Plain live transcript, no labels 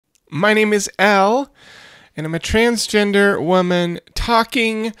My name is Elle, and I'm a transgender woman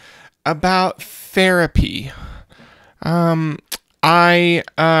talking about therapy. I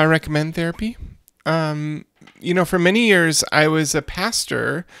recommend therapy. For many years, I was a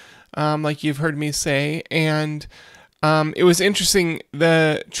pastor, like you've heard me say, and it was interesting.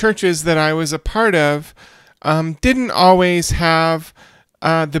 The churches that I was a part of didn't always have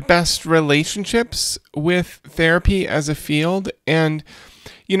the best relationships with therapy as a field. And,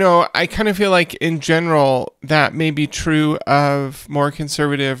 I kind of feel like in general that may be true of more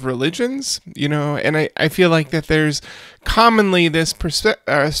conservative religions, and I feel like that there's commonly this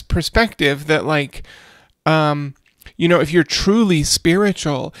perspective that if you're truly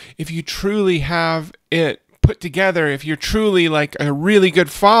spiritual, if you truly have it put together, if you're truly like a really good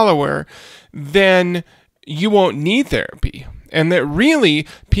follower, then you won't need therapy. And that really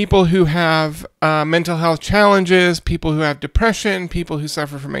people who have mental health challenges, people who have depression, people who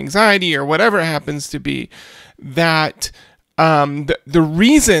suffer from anxiety or whatever it happens to be, that the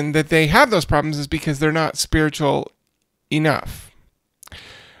reason that they have those problems is because they're not spiritual enough.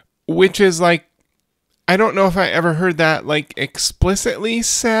 Which is like, I don't know if I ever heard that like explicitly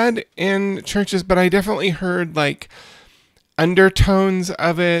said in churches, but I definitely heard like undertones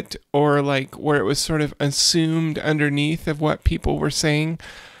of it, or like where it was sort of assumed underneath of what people were saying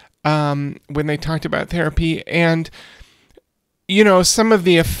when they talked about therapy. And some of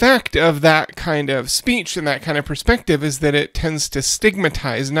the effect of that kind of speech and that kind of perspective is that it tends to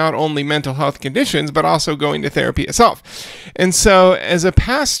stigmatize not only mental health conditions but also going to therapy itself. And so as a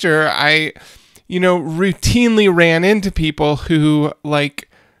pastor, I routinely ran into people who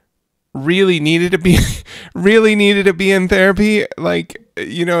really needed to be in therapy.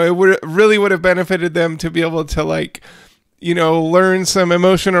 It would have benefited them to be able to learn some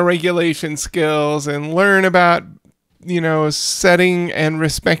emotional regulation skills and learn about setting and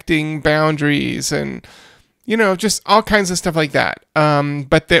respecting boundaries and just all kinds of stuff like that,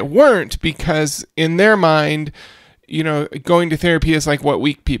 but that weren't, because in their mind going to therapy is like what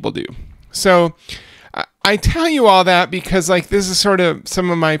weak people do. So I tell you all that because this is sort of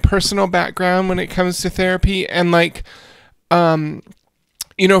some of my personal background when it comes to therapy. And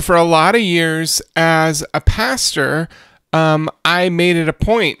for a lot of years as a pastor, I made it a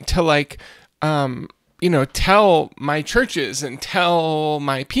point to tell my churches and tell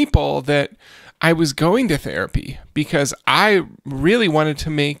my people that I was going to therapy, because I really wanted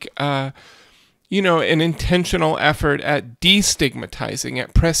to make an intentional effort at destigmatizing,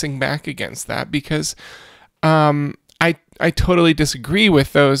 at pressing back against that, because I totally disagree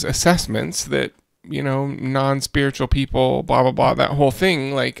with those assessments that, non-spiritual people, blah, blah, blah, that whole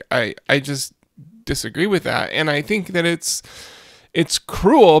thing. I just disagree with that. And I think that it's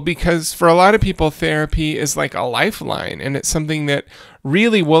cruel, because for a lot of people, therapy is like a lifeline, and it's something that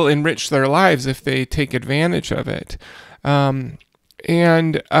really will enrich their lives if they take advantage of it. I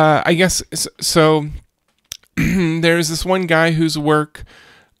guess, so there's this one guy whose work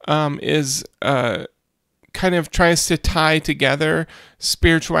is kind of tries to tie together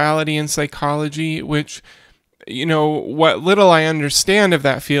spirituality and psychology, which, what little I understand of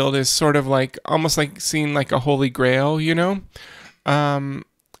that field is sort of almost like seeing like a holy grail, if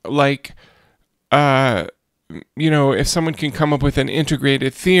someone can come up with an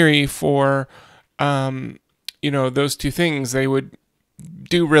integrated theory for, those two things, they would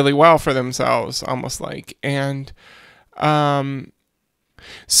do really well for themselves, almost like. And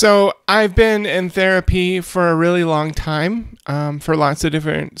so I've been in therapy for a really long time, for lots of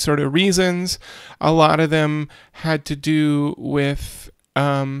different sort of reasons. A lot of them had to do with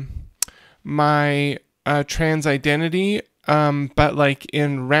my trans identity, but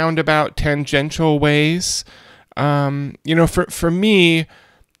in roundabout tangential ways. For me,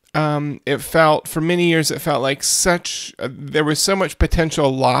 for many years, it felt like there was so much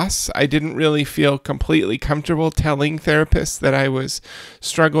potential loss. I didn't really feel completely comfortable telling therapists that I was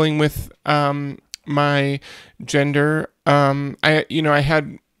struggling with my gender. I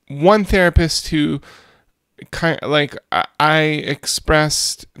had one therapist who I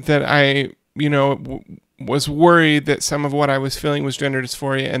expressed that I, was worried that some of what I was feeling was gender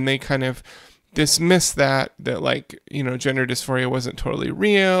dysphoria, and they kind of dismiss that gender dysphoria wasn't totally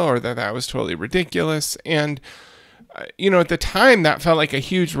real, or that was totally ridiculous. And at the time that felt like a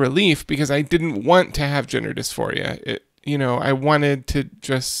huge relief, because I didn't want to have gender dysphoria. I wanted to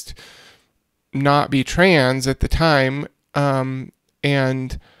just not be trans at the time,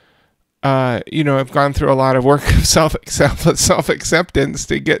 and I've gone through a lot of work of self-acceptance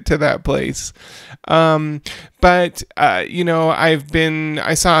to get to that place. But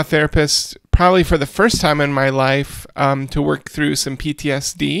I saw a therapist probably for the first time in my life, to work through some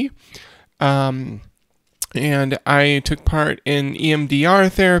PTSD. And I took part in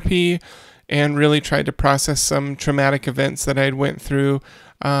EMDR therapy and really tried to process some traumatic events that I'd went through.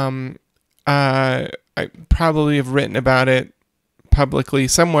 I probably have written about it publicly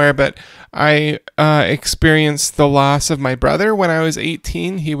somewhere, but I experienced the loss of my brother when I was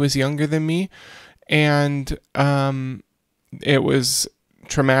 18. He was younger than me, and it was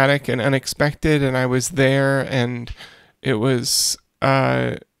traumatic and unexpected, and I was there, and it was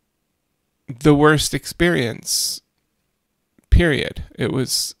the worst experience, period. It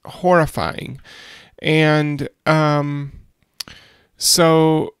was horrifying. And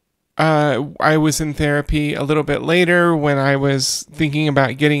so I was in therapy a little bit later when I was thinking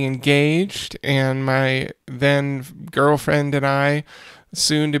about getting engaged, and my then girlfriend and I,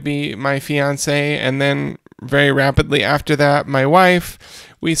 soon to be my fiance, and then very rapidly after that, my wife,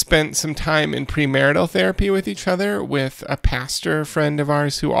 we spent some time in premarital therapy with each other with a pastor friend of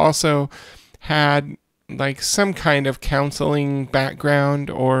ours who also had like some kind of counseling background,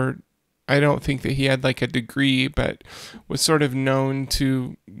 or I don't think that he had like a degree, but was sort of known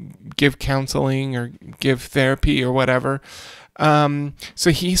to give counseling or give therapy or whatever. So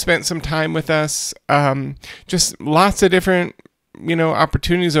he spent some time with us, just lots of different,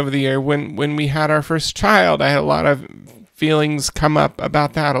 opportunities over the year. When we had our first child, I had a lot of feelings come up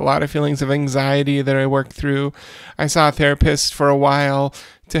about that, a lot of feelings of anxiety that I worked through. I saw a therapist for a while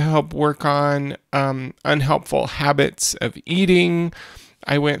to help work on unhelpful habits of eating.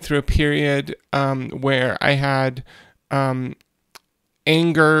 I went through a period where I had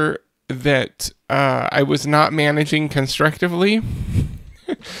anger that I was not managing constructively.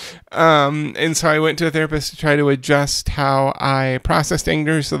 And so I went to a therapist to try to adjust how I processed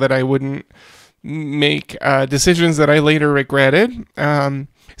anger so that I wouldn't make decisions that I later regretted.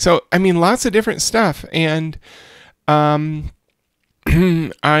 So, lots of different stuff. And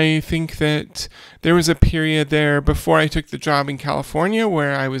I think that there was a period there before I took the job in California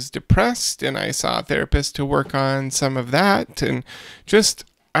where I was depressed, and I saw a therapist to work on some of that. And just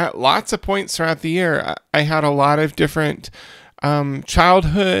at lots of points throughout the year, I had a lot of different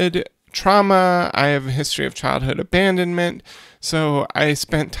childhood trauma. I have a history of childhood abandonment. So I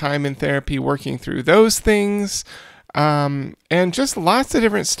spent time in therapy working through those things. And just lots of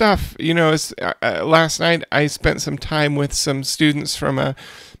different stuff. Last night I spent some time with some students from a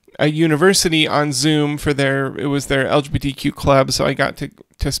university on Zoom for their LGBTQ club. So I got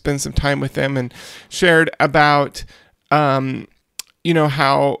to spend some time with them and shared about, how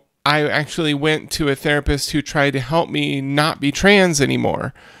I actually went to a therapist who tried to help me not be trans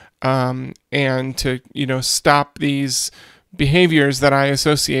anymore. And to, stop these behaviors that I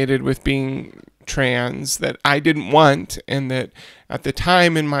associated with being trans that I didn't want, and that at the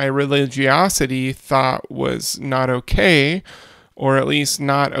time in my religiosity thought was not okay, or at least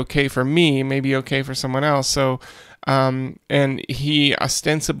not okay for me, maybe okay for someone else. So, and he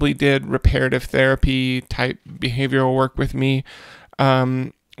ostensibly did reparative therapy type behavioral work with me,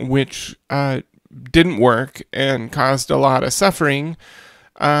 which didn't work and caused a lot of suffering.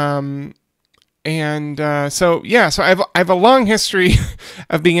 So I have a long history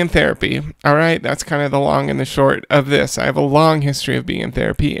of being in therapy. All right. That's kind of the long and the short of this. I have a long history of being in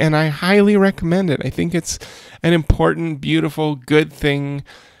therapy, and I highly recommend it. I think it's an important, beautiful, good thing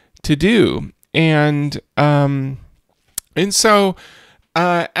to do. And so,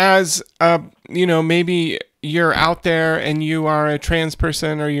 as, maybe you're out there and you are a trans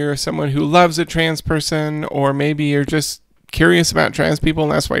person, or you're someone who loves a trans person, or maybe you're just curious about trans people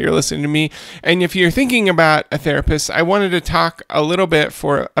and that's why you're listening to me. And if you're thinking about a therapist, I wanted to talk a little bit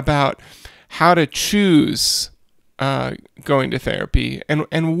about how to choose going to therapy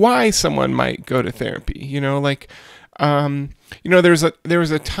and why someone might go to therapy. There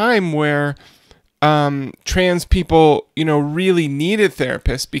was a time where trans people, really needed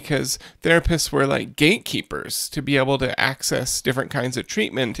therapists because therapists were like gatekeepers to be able to access different kinds of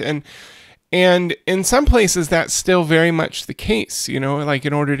treatment. And in some places, that's still very much the case, like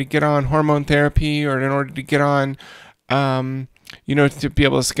in order to get on hormone therapy, or in order to get on, to be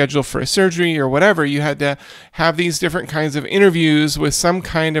able to schedule for a surgery or whatever, you had to have these different kinds of interviews with some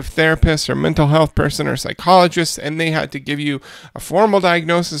kind of therapist or mental health person or psychologist, and they had to give you a formal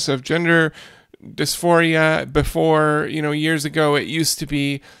diagnosis of gender dysphoria. Before, years ago, it used to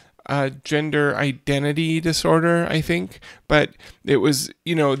be gender identity disorder, I think, but it was,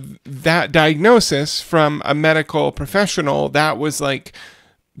 that diagnosis from a medical professional, that was like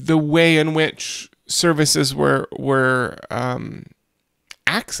the way in which services were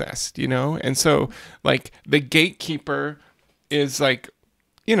accessed, and so like the gatekeeper is like,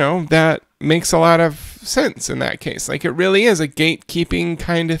 that makes a lot of sense in that case. Like it really is a gatekeeping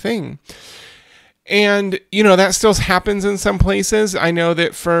kind of thing. And, that still happens in some places. I know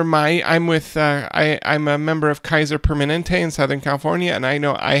that I'm a member of Kaiser Permanente in Southern California, and I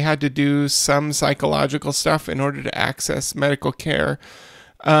know I had to do some psychological stuff in order to access medical care.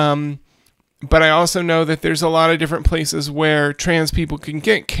 But I also know that there's a lot of different places where trans people can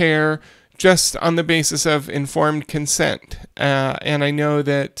get care just on the basis of informed consent. And I know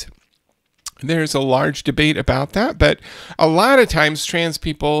that there's a large debate about that, but a lot of times trans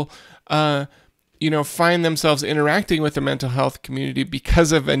people, find themselves interacting with the mental health community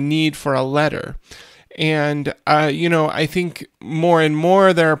because of a need for a letter. And, I think more and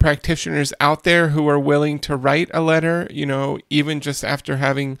more there are practitioners out there who are willing to write a letter, even just after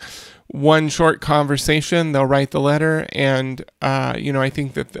having one short conversation, they'll write the letter. And, I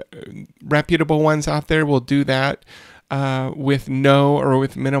think that the reputable ones out there will do that with no or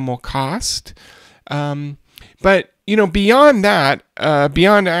with minimal cost. But, beyond that,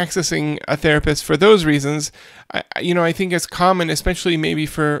 beyond accessing a therapist for those reasons, I think it's common, especially maybe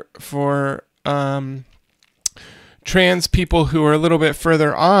for trans people who are a little bit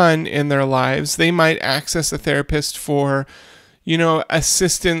further on in their lives, they might access a therapist for,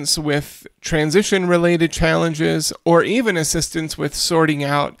 assistance with transition-related challenges, or even assistance with sorting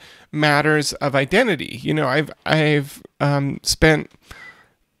out matters of identity. I've spent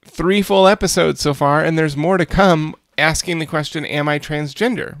 3 full episodes so far, and there's more to come, asking the question, am I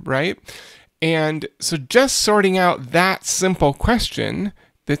transgender, right? And so just sorting out that simple question,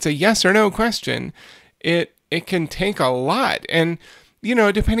 that's a yes or no question, it can take a lot. And,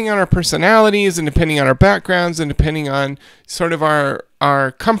 depending on our personalities and depending on our backgrounds and depending on sort of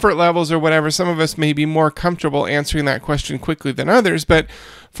our comfort levels or whatever, some of us may be more comfortable answering that question quickly than others. But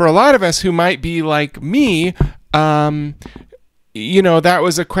for a lot of us who might be like me, that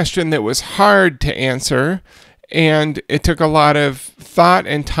was a question that was hard to answer. And it took a lot of thought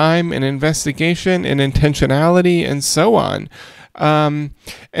and time and investigation and intentionality and so on.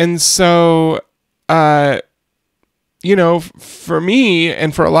 And so, for me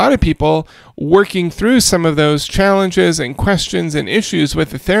and for a lot of people, working through some of those challenges and questions and issues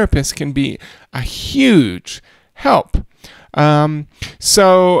with a therapist can be a huge help. Another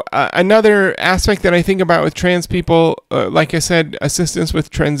aspect that I think about with trans people, like I said, assistance with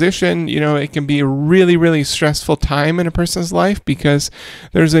transition, it can be a really, really stressful time in a person's life because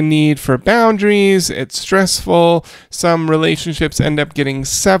there's a need for boundaries. It's stressful. Some relationships end up getting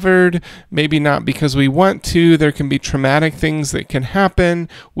severed, maybe not because we want to. There can be traumatic things that can happen.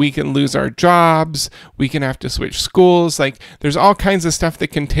 We can lose our jobs. We can have to switch schools. Like there's all kinds of stuff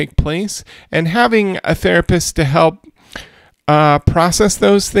that can take place, and having a therapist to help process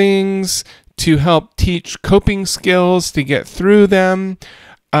those things, to help teach coping skills to get through them,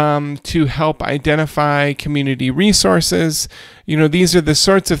 to help identify community resources. These are the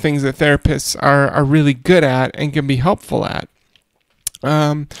sorts of things that therapists are really good at and can be helpful at.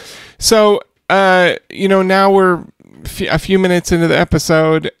 Now we're a few minutes into the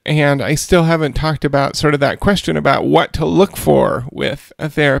episode, and I still haven't talked about sort of that question about what to look for with a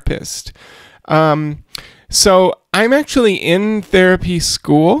therapist. So I'm actually in therapy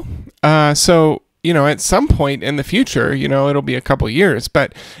school. At some point in the future, it'll be a couple years,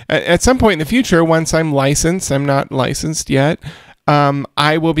 but at some point in the future, once I'm licensed, I'm not licensed yet,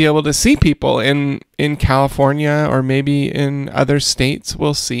 I will be able to see people in California or maybe in other states.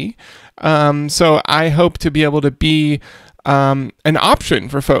 We'll see. So I hope to be able to be an option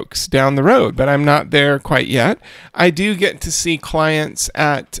for folks down the road, but I'm not there quite yet. I do get to see clients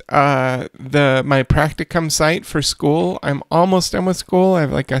at my practicum site for school. I'm almost done with school. I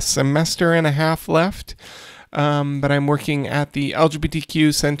have like a semester and a half left, but I'm working at the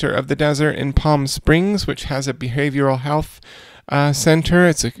LGBTQ Center of the Desert in Palm Springs, which has a behavioral health center.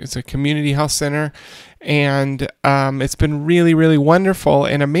 It's a community health center, and it's been really, really wonderful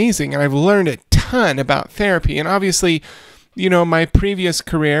and amazing, and I've learned a ton about therapy. And obviously, my previous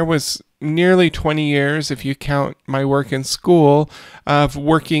career was nearly 20 years, if you count my work in school, of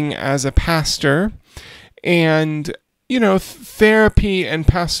working as a pastor. And, therapy and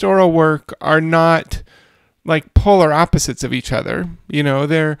pastoral work are not like polar opposites of each other.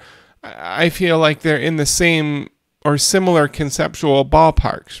 I feel like they're in the same or similar conceptual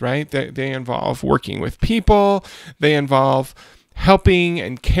ballparks, right? They involve working with people. They involve helping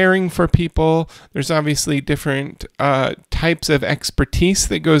and caring for people. There's obviously different types of expertise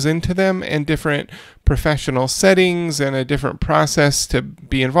that goes into them and different professional settings and a different process to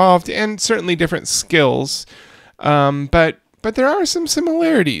be involved, and certainly different skills. But there are some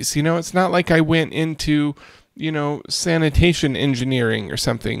similarities. It's not like I went into sanitation engineering or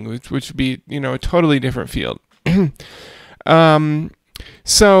something, which would be a totally different field.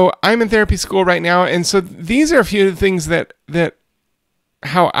 So I'm in therapy school right now, and so these are a few of the things that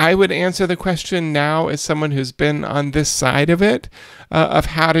how I would answer the question now as someone who's been on this side of it, of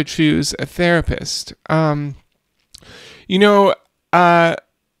how to choose a therapist.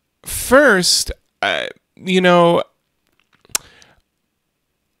 First,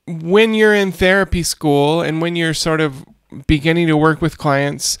 when you're in therapy school and when you're sort of beginning to work with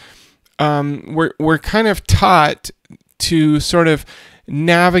clients, we're kind of taught to sort of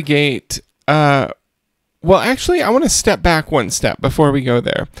navigate. Well, actually, I want to step back one step before we go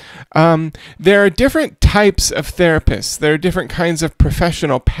there. There are different types of therapists. There are different kinds of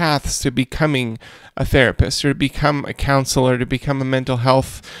professional paths to becoming a therapist, or to become a counselor, to become a mental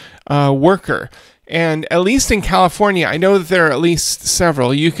health worker. And at least in California, I know that there are at least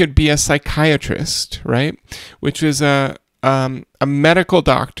several. You could be a psychiatrist, right? Which is a medical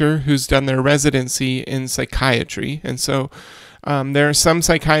doctor who's done their residency in psychiatry. And so there are some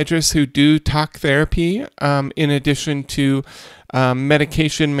psychiatrists who do talk therapy in addition to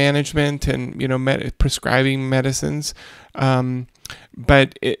medication management and prescribing medicines.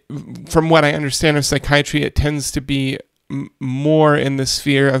 But from what I understand of psychiatry, it tends to be more in the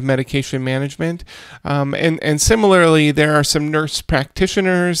sphere of medication management. And similarly, there are some nurse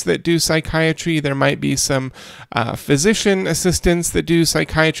practitioners that do psychiatry. There might be some physician assistants that do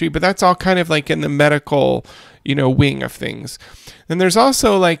psychiatry, but that's all kind of like in the medical wing of things. Then there's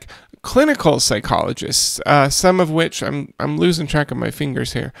also like clinical psychologists, some of which I'm losing track of my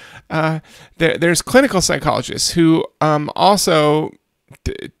fingers here. There's clinical psychologists who also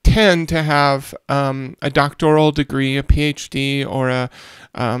tend to have a doctoral degree, a PhD, or a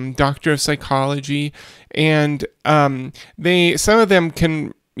doctor of psychology, and some of them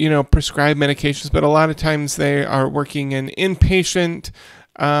can prescribe medications, but a lot of times they are working in inpatient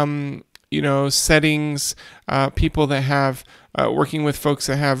settings, people that have working with folks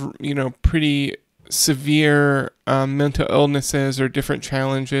that have pretty severe mental illnesses or different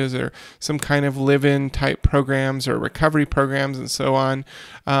challenges, or some kind of live-in type programs or recovery programs and so on.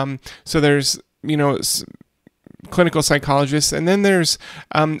 So there's clinical psychologists, and then there's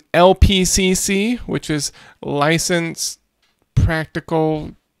LPCC, which is licensed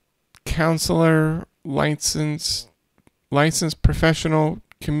practical counselor, licensed professional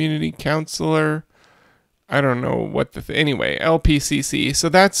community counselor. I don't know what anyway, LPCC. So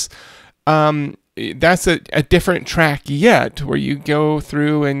that's a different track yet, where you go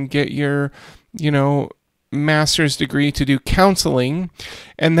through and get your master's degree to do counseling,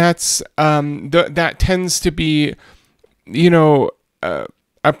 and that's that tends to be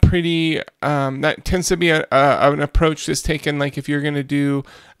a pretty that tends to be an approach that's taken, like if you're going to do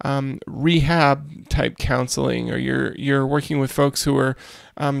rehab type counseling, or you're working with folks who are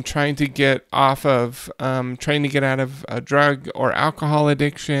trying to get out of a drug or alcohol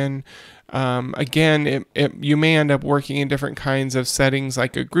addiction. Again, you may end up working in different kinds of settings,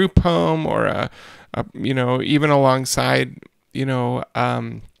 like a group home, or even alongside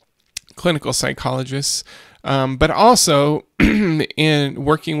clinical psychologists, but also in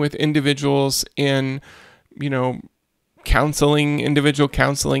working with individuals in individual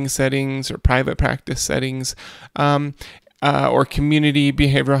counseling settings or private practice settings, or community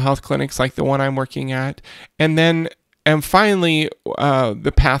behavioral health clinics like the one I'm working at. And finally,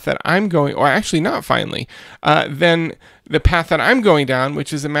 the path that I'm going, or actually not finally, then the path that I'm going down,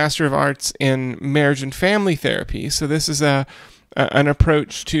 which is a Master of Arts in Marriage and Family Therapy. So this is an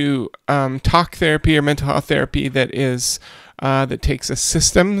approach to talk therapy or mental health therapy that takes a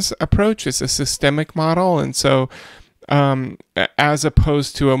systems approach. It's a systemic model, and so as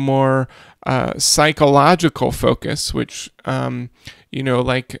opposed to a more psychological focus, which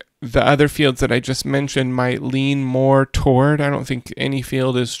like the other fields that I just mentioned might lean more toward. I don't think any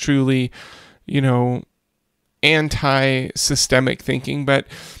field is truly, anti-systemic thinking, but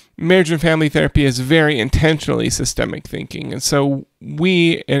marriage and family therapy is very intentionally systemic thinking. And so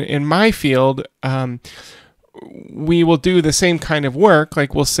we, in my field, we will do the same kind of work,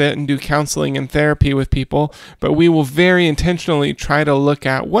 like we'll sit and do counseling and therapy with people, but we will very intentionally try to look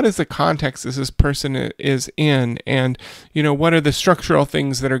at what is the context this person is in, and what are the structural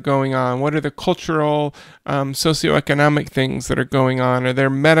things that are going on, what are the cultural, socioeconomic things that are going on, are there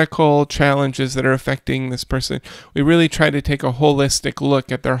medical challenges that are affecting this person. We really try to take a holistic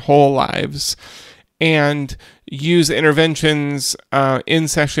look at their whole lives. and use interventions in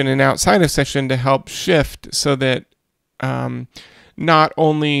session and outside of session to help shift so that not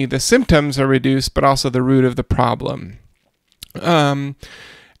only the symptoms are reduced, but also the root of the problem.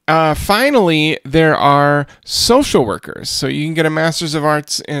 Finally, there are social workers. So you can get a Master's of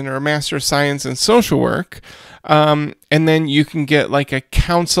Arts or a Master of Science in social work, and then you can get like a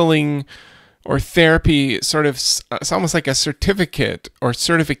counseling or therapy sort of, it's almost like a certificate or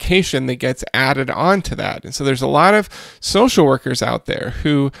certification that gets added on to that. And so there's a lot of social workers out there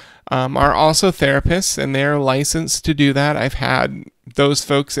who are also therapists, and they're licensed to do that. I've had those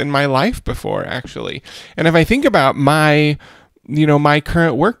folks in my life before, actually. And if I think about my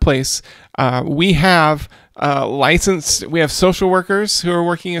current workplace, we have we have social workers who are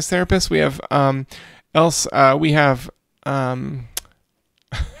working as therapists. We have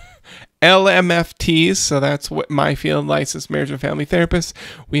LMFTs, so that's what my field, licensed marriage and family therapists.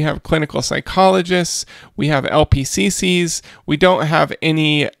 We have clinical psychologists. We have LPCCs. We don't have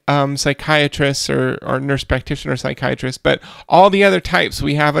any psychiatrists or nurse practitioner psychiatrists, but all the other types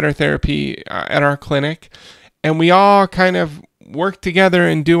we have at our therapy, at our clinic, and we all kind of work together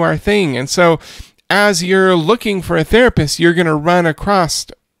and do our thing. And so as you're looking for a therapist, you're going to run across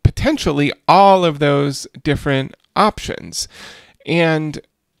potentially all of those different options. And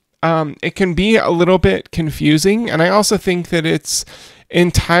it can be a little bit confusing. And I also think that it's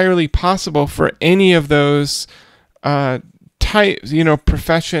entirely possible for any of those profession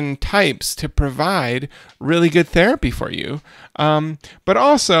types to provide really good therapy for you. But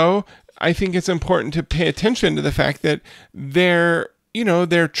also, I think it's important to pay attention to the fact that their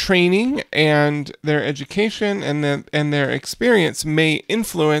training and their education and their experience may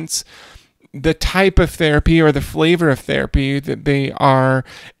influence the type of therapy or the flavor of therapy that they are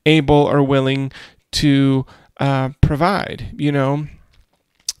able or willing to provide,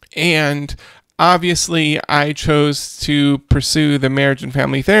 And obviously, I chose to pursue the marriage and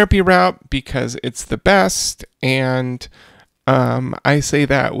family therapy route because it's the best. And I say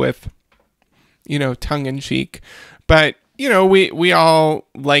that with, tongue in cheek. But, we all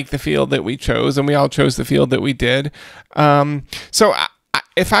like the field that we chose, and we all chose the field that we did. So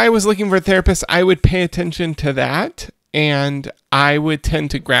if I was looking for a therapist, I would pay attention to that, and I would tend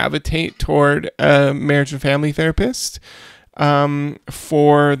to gravitate toward a marriage and family therapist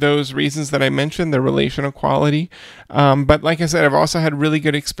for those reasons that I mentioned, the relational quality. But like I said, I've also had really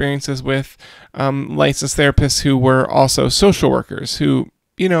good experiences with licensed therapists who were also social workers who,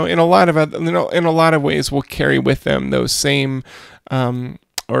 in a lot of ways will carry with them those same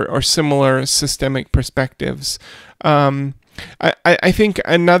or similar systemic perspectives. I think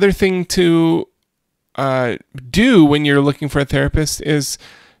another thing to do when you're looking for a therapist is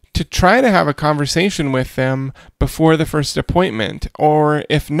to try to have a conversation with them before the first appointment, or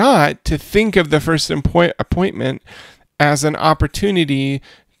if not, to think of the first appointment as an opportunity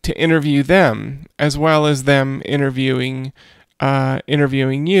to interview them as well as them interviewing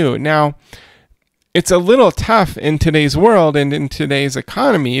you. Now, it's a little tough in today's world and in today's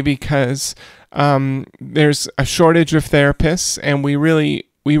economy because there's a shortage of therapists, and we really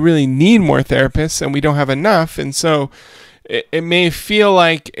need more therapists, and we don't have enough. And so it may feel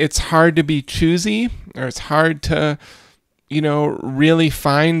like it's hard to be choosy, or it's hard to, really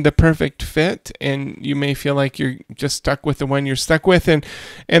find the perfect fit. And you may feel like you're just stuck with the one you're stuck with. And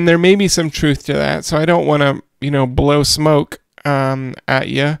there may be some truth to that. So I don't want to, blow smoke at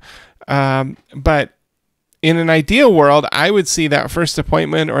you. But in an ideal world, I would see that first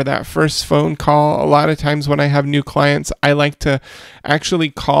appointment or that first phone call. A lot of times when I have new clients, I like to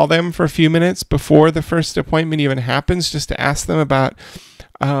actually call them for a few minutes before the first appointment even happens, just to ask them about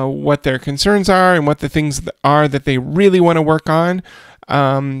what their concerns are and what the things are that they really want to work on,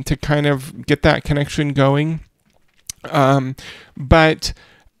 to kind of get that connection going. There's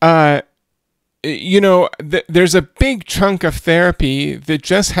a big chunk of therapy that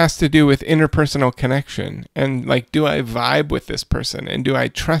just has to do with interpersonal connection and like, do I vibe with this person and do I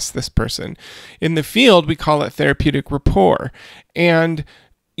trust this person? In the field, we call it therapeutic rapport. And,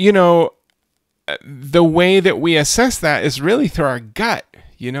 the way that we assess that is really through our gut,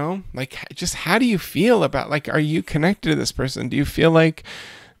 like just how do you feel about, like, are you connected to this person? Do you feel like,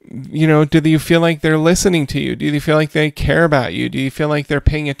 do you feel like they're listening to you? Do you feel like they care about you? Do you feel like they're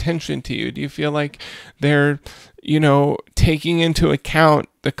paying attention to you? Do you feel like they're, taking into account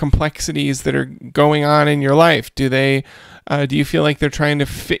the complexities that are going on in your life? Do you feel like they're trying to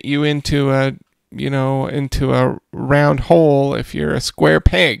fit you into a round hole if you're a square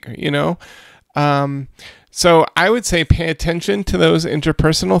peg, So I would say pay attention to those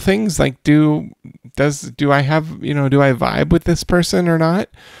interpersonal things. Like, do I vibe with this person or not?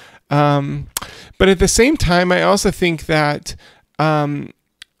 But at the same time, I also think that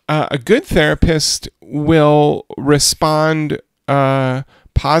a good therapist will respond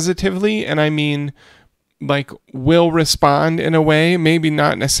positively, and I mean, like, will respond in a way, maybe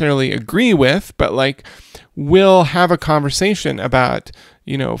not necessarily agree with, but like will have a conversation about,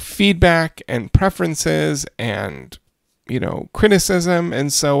 feedback and preferences and, criticism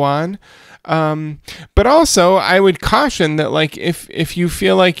and so on. But also I would caution that, like, if you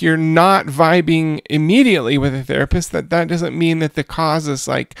feel like you're not vibing immediately with a therapist, that doesn't mean that the cause is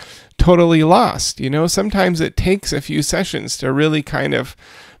like totally lost. Sometimes it takes a few sessions to really kind of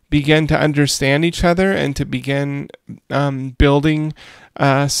begin to understand each other and to begin building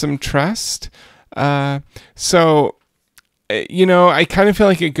some trust. So I kind of feel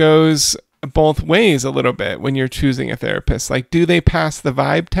like it goes both ways a little bit when you're choosing a therapist. Like, do they pass the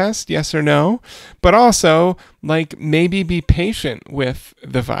vibe test? Yes or no? But also, like, maybe be patient with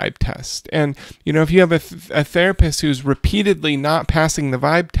the vibe test. And, if you have a therapist who's repeatedly not passing the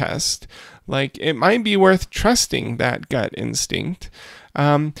vibe test, like, it might be worth trusting that gut instinct.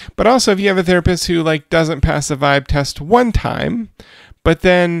 But also, if you have a therapist who, like, doesn't pass the vibe test one time, but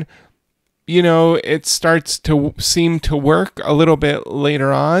then it starts to seem to work a little bit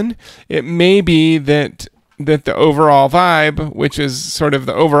later on, it may be that the overall vibe, which is sort of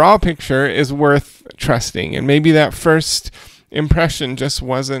the overall picture, is worth trusting. And maybe that first impression just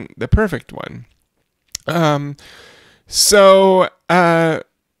wasn't the perfect one. Those are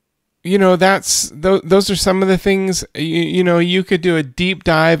some of the things. You could do a deep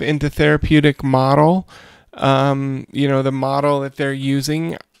dive into therapeutic model, the model that they're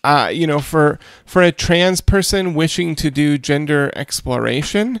using. For a trans person wishing to do gender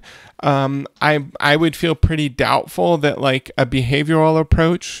exploration, I would feel pretty doubtful that, like, a behavioral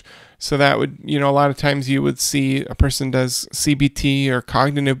approach. So that would, a lot of times you would see a person does CBT or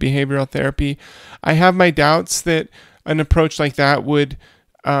cognitive behavioral therapy. I have my doubts that an approach like that would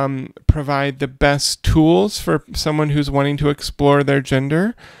provide the best tools for someone who's wanting to explore their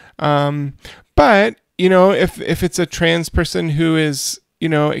gender. But, if it's a trans person who is,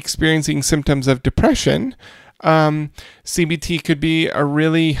 experiencing symptoms of depression, CBT could be a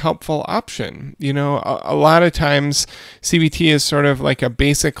really helpful option. A lot of times CBT is sort of like a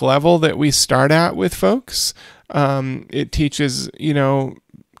basic level that we start at with folks. It teaches,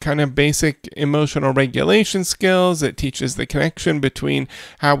 kind of basic emotional regulation skills. It teaches the connection between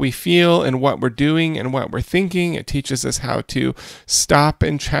how we feel and what we're doing and what we're thinking. It teaches us how to stop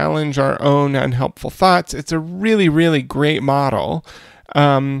and challenge our own unhelpful thoughts. It's a really, really great model.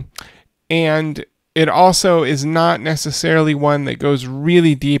 And it also is not necessarily one that goes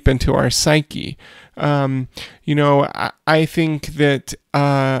really deep into our psyche. I think that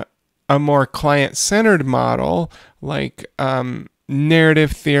a more client-centered model, like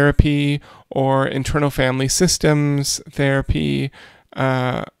narrative therapy or internal family systems therapy,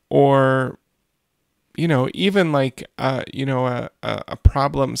 or even like a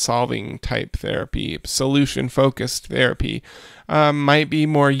problem-solving type therapy, solution-focused therapy, might be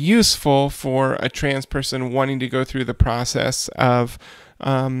more useful for a trans person wanting to go through the process of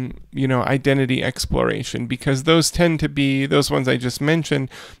identity exploration, because those ones I just mentioned,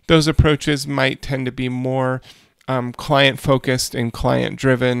 those approaches might tend to be more client-focused and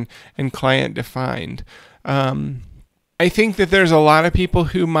client-driven and client-defined. I think that there's a lot of people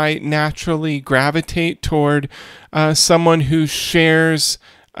who might naturally gravitate toward someone who shares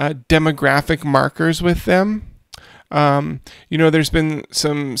demographic markers with them. There's been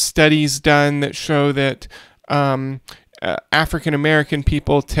some studies done that show that African American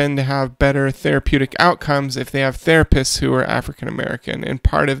people tend to have better therapeutic outcomes if they have therapists who are African American, and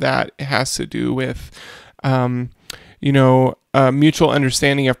part of that has to do with mutual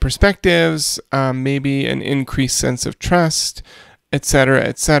understanding of perspectives, maybe an increased sense of trust, et cetera,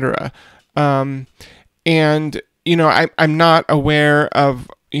 et cetera. I'm not aware of,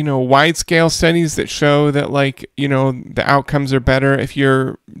 wide-scale studies that show that, like, the outcomes are better if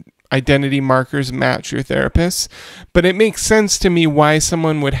your identity markers match your therapist. But it makes sense to me why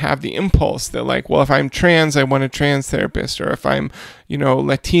someone would have the impulse that, like, well, if I'm trans, I want a trans therapist, or if I'm,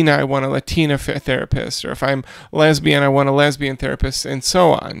 Latina, I want a Latina therapist, or if I'm lesbian, I want a lesbian therapist, and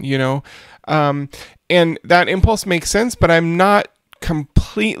so on, and that impulse makes sense, but I'm not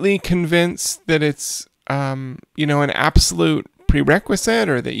completely convinced that it's, an absolute prerequisite,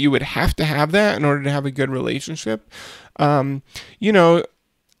 or that you would have to have that in order to have a good relationship.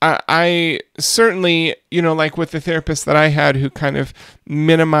 I certainly, like with the therapist that I had who kind of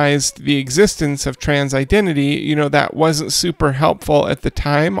minimized the existence of trans identity, that wasn't super helpful at the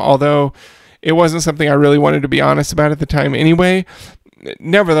time, although it wasn't something I really wanted to be honest about at the time anyway.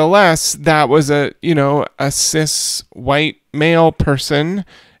 nevertheless, that was a cis white male person,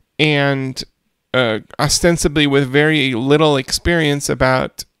 and ostensibly with very little experience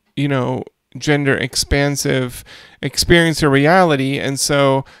about, gender expansive experience or reality. And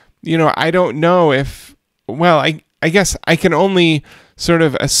so, I don't know if, well, I guess I can only sort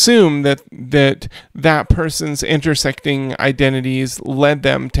of assume that person's intersecting identities led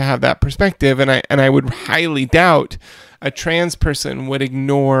them to have that perspective. And I would highly doubt a trans person would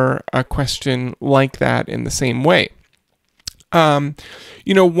ignore a question like that in the same way.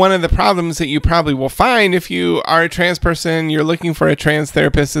 One of the problems that you probably will find if you are a trans person, you're looking for a trans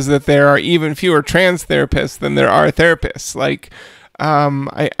therapist, is that there are even fewer trans therapists than there are therapists. Like,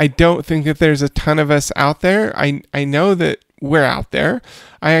 I don't think that there's a ton of us out there. I know that we're out there.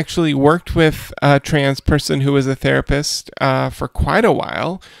 I actually worked with a trans person who was a therapist for quite a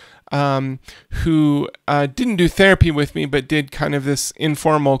while, who didn't do therapy with me, but did kind of this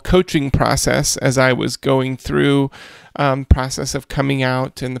informal coaching process as I was going through process of coming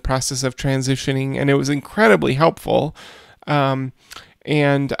out and the process of transitioning, and it was incredibly helpful. And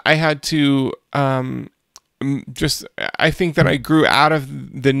I had to I think that I grew out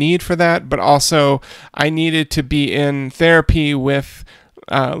of the need for that, but also I needed to be in therapy with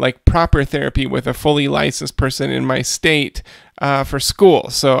like proper therapy with a fully licensed person in my state for school.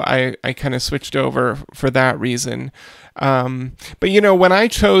 So I kind of switched over for that reason. But when I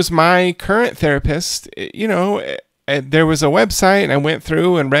chose my current therapist, there was a website, and I went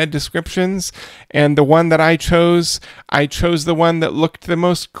through and read descriptions, and the one that I chose the one that looked the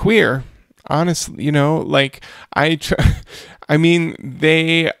most queer. Honestly, I mean,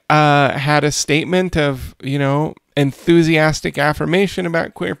 they had a statement of, enthusiastic affirmation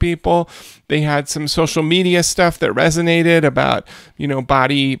about queer people. They had some social media stuff that resonated about,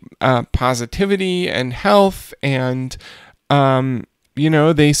 body positivity and health. And,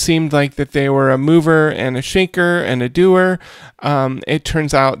 they seemed like that they were a mover and a shaker and a doer. It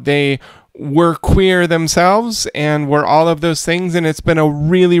turns out they were queer themselves and were all of those things, and it's been a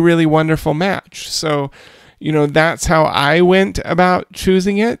really, really wonderful match. So, that's how I went about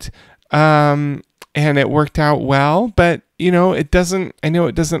choosing it, and it worked out well. But I know it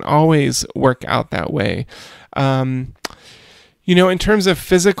doesn't always work out that way. In terms of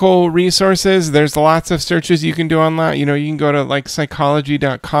physical resources, there's lots of searches you can do online. You can go to like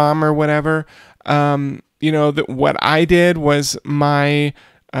psychology.com or whatever. What I did was my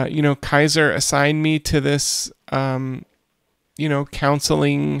Kaiser assigned me to this,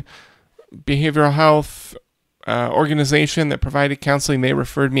 counseling, behavioral health organization that provided counseling. They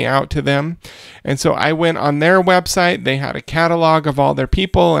referred me out to them. And so I went on their website. They had a catalog of all their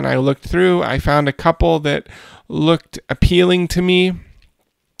people, and I looked through. I found a couple that looked appealing to me.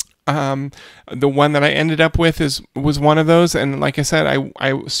 The one that I ended up with was one of those. And like I said,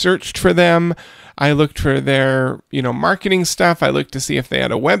 I searched for them. I looked for their, marketing stuff. I looked to see if they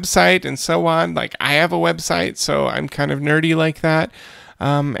had a website and so on. Like, I have a website, so I'm kind of nerdy like that.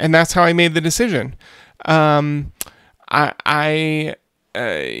 And that's how I made the decision. There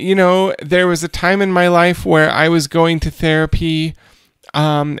was a time in my life where I was going to therapy,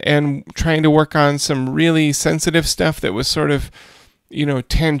 and trying to work on some really sensitive stuff that was sort of,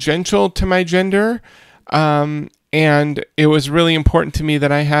 tangential to my gender. And it was really important to me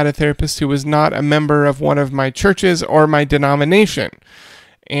that I had a therapist who was not a member of one of my churches or my denomination.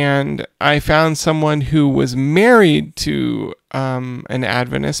 And I found someone who was married to an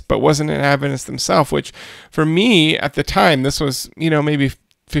Adventist, but wasn't an Adventist themselves, which for me at the time, this was, maybe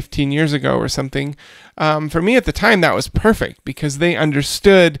 15 years ago or something. For me at the time, that was perfect because they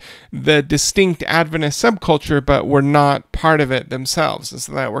understood the distinct Adventist subculture, but were not part of it themselves. And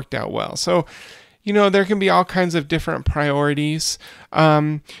so that worked out well. So, there can be all kinds of different priorities.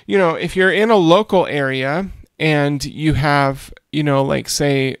 If you're in a local area and you have,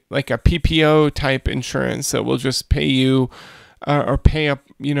 say like a PPO type insurance that will just pay you or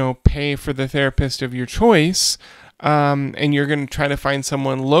pay for the therapist of your choice, and you're going to try to find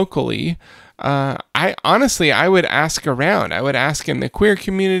someone locally, I would ask around. I would ask in the queer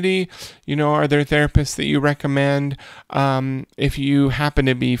community, are there therapists that you recommend? If you happen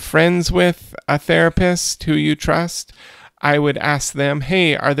to be friends with a therapist who you trust, I would ask them,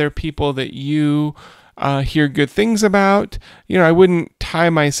 hey, are there people that you hear good things about? I wouldn't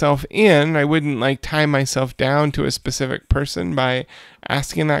tie myself in. I wouldn't tie myself down to a specific person by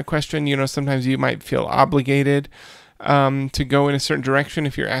asking that question. Sometimes you might feel obligated to go in a certain direction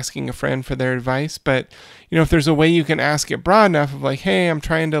if you're asking a friend for their advice. But, if there's a way you can ask it broad enough of hey, I'm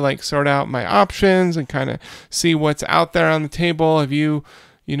trying to sort out my options and kind of see what's out there on the table. Have you,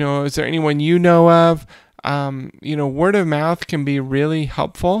 is there anyone you know of? word of mouth can be really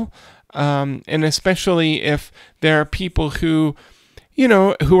helpful. And especially if there are people who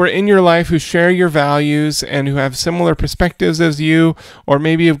are in your life, who share your values and who have similar perspectives as you, or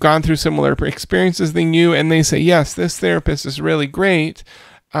maybe have gone through similar experiences than you, and they say, yes, this therapist is really great.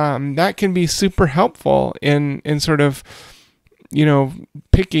 That can be super helpful in sort of,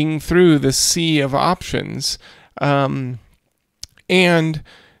 picking through the sea of options. And,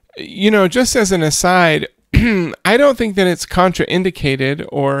 just as an aside, I don't think that it's contraindicated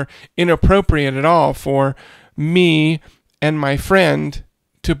or inappropriate at all for me and my friend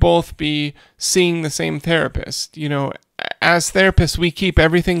to both be seeing the same therapist. As therapists, we keep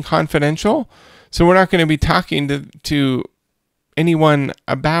everything confidential, so we're not going to be talking to anyone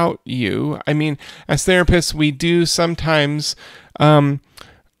about you. I mean, as therapists, we do sometimes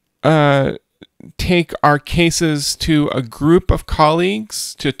take our cases to a group of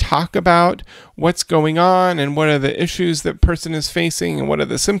colleagues to talk about what's going on and what are the issues that person is facing and what are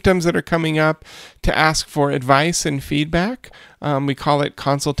the symptoms that are coming up, to ask for advice and feedback. We call it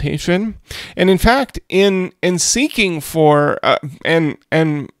consultation. And in fact, in seeking for, I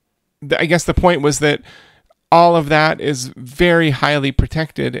guess the point was that all of that is very highly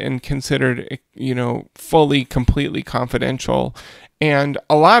protected and considered, fully, completely confidential. And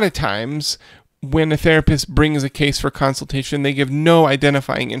a lot of times, when a therapist brings a case for consultation, they give no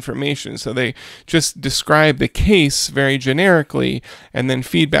identifying information. So they just describe the case very generically, and then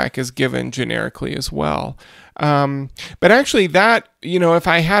feedback is given generically as well. But actually that, if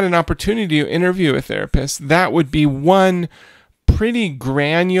I had an opportunity to interview a therapist, that would be one pretty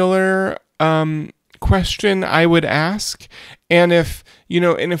granular question I would ask. And if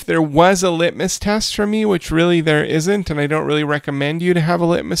there was a litmus test for me, which really there isn't, and I don't really recommend you to have a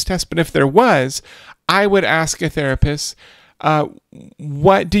litmus test, but if there was, I would ask a therapist,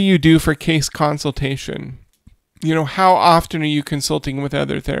 what do you do for case consultation? How often are you consulting with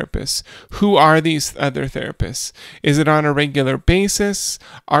other therapists? Who are these other therapists? Is it on a regular basis?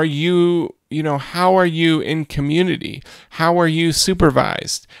 Are you, how are you in community? How are you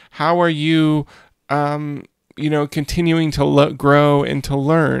supervised? How are you, continuing to grow and to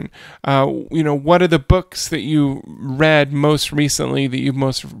learn? What are the books that you read most recently that you've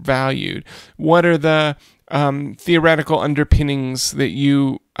most valued? What are the theoretical underpinnings that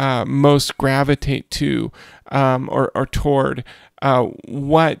you most gravitate to or toward?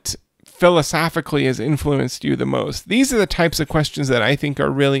 What philosophically has influenced you the most? These are the types of questions that I think are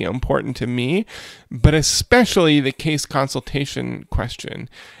really important to me, but especially the case consultation question.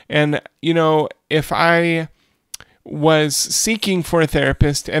 And, if I was seeking for a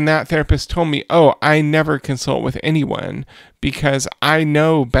therapist and that therapist told me, oh, I never consult with anyone because I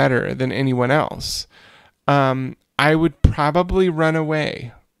know better than anyone else, I would probably run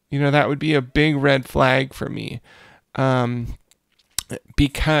away. That would be a big red flag for me,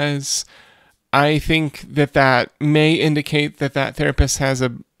 because I think that may indicate that therapist has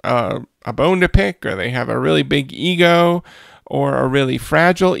a bone to pick, or they have a really big ego or a really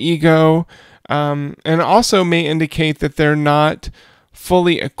fragile ego. And also may indicate that they're not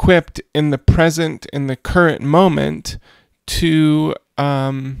fully equipped in the present, in the current moment, to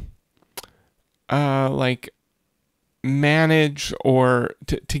manage or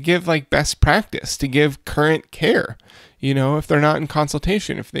to give best practice, to give current care. If they're not in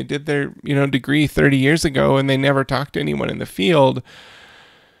consultation, if they did their degree 30 years ago and they never talked to anyone in the field,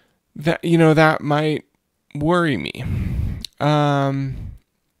 that might worry me.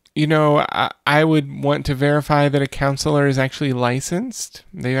 I would want to verify that a counselor is actually licensed.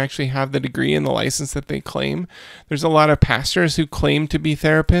 They actually have the degree and the license that they claim. There's a lot of pastors who claim to be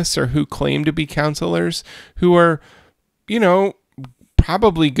therapists or who claim to be counselors who are,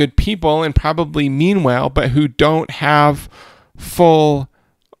 probably good people and probably mean well, but who don't have full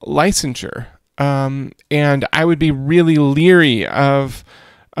licensure. And I would be really leery of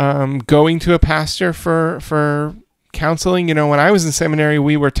going to a pastor for counseling. When I was in seminary,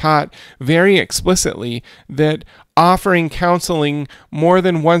 we were taught very explicitly that offering counseling more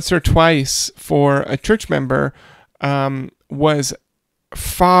than once or twice for a church member was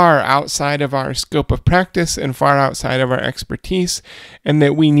far outside of our scope of practice and far outside of our expertise, and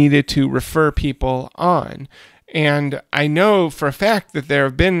that we needed to refer people on. And I know for a fact that there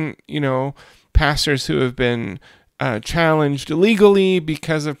have been, pastors who have been challenged legally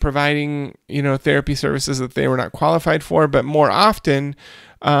because of providing, therapy services that they were not qualified for. But more often,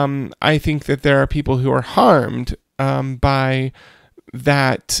 I think that there are people who are harmed by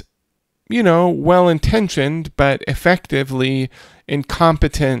that, well-intentioned but effectively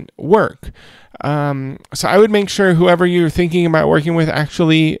incompetent work. So I would make sure whoever you're thinking about working with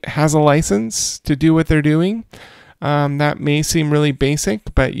actually has a license to do what they're doing. That may seem really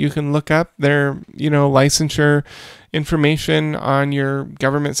basic, but you can look up their, licensure information on your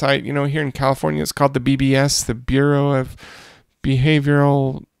government site. Here in California, it's called the BBS, the Bureau of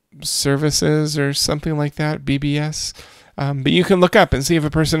Behavioral Services or something like that, BBS. But you can look up and see if a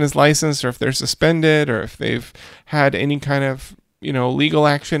person is licensed or if they're suspended or if they've had any kind of, legal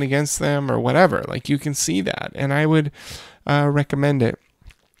action against them or whatever. Like, you can see that, and I would recommend it.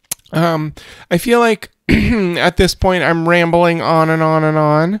 I feel like at this point I'm rambling on and on and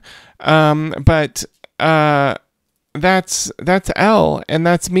on, but that's Elle, and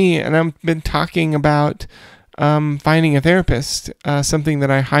that's me, and I've been talking about finding a therapist, something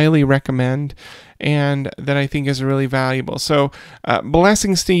that I highly recommend and that I think is really valuable. So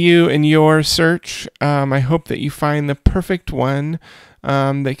blessings to you in your search. I hope that you find the perfect one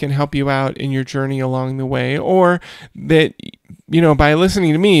that can help you out in your journey along the way, or that, by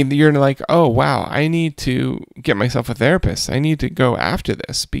listening to me, you're like, oh, wow, I need to get myself a therapist. I need to go after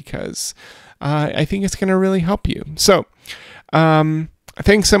this because I think it's going to really help you. So,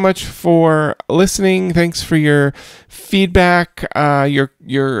 thanks so much for listening. Thanks for your feedback,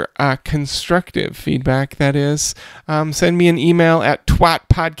 your constructive feedback, that is. Send me an email at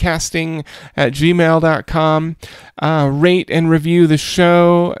twatpodcasting@gmail.com. Rate and review the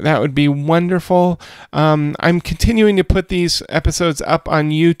show. That would be wonderful. I'm continuing to put these episodes up on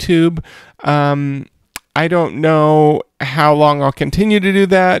YouTube. I don't know how long I'll continue to do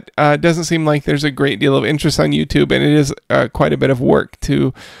that. It doesn't seem like there's a great deal of interest on YouTube, and it is quite a bit of work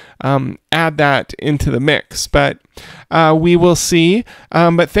to add that into the mix. But we will see.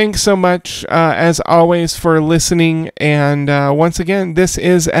 But thanks so much, as always, for listening. And once again, this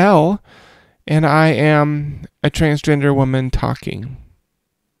is Elle, and I am a transgender woman talking.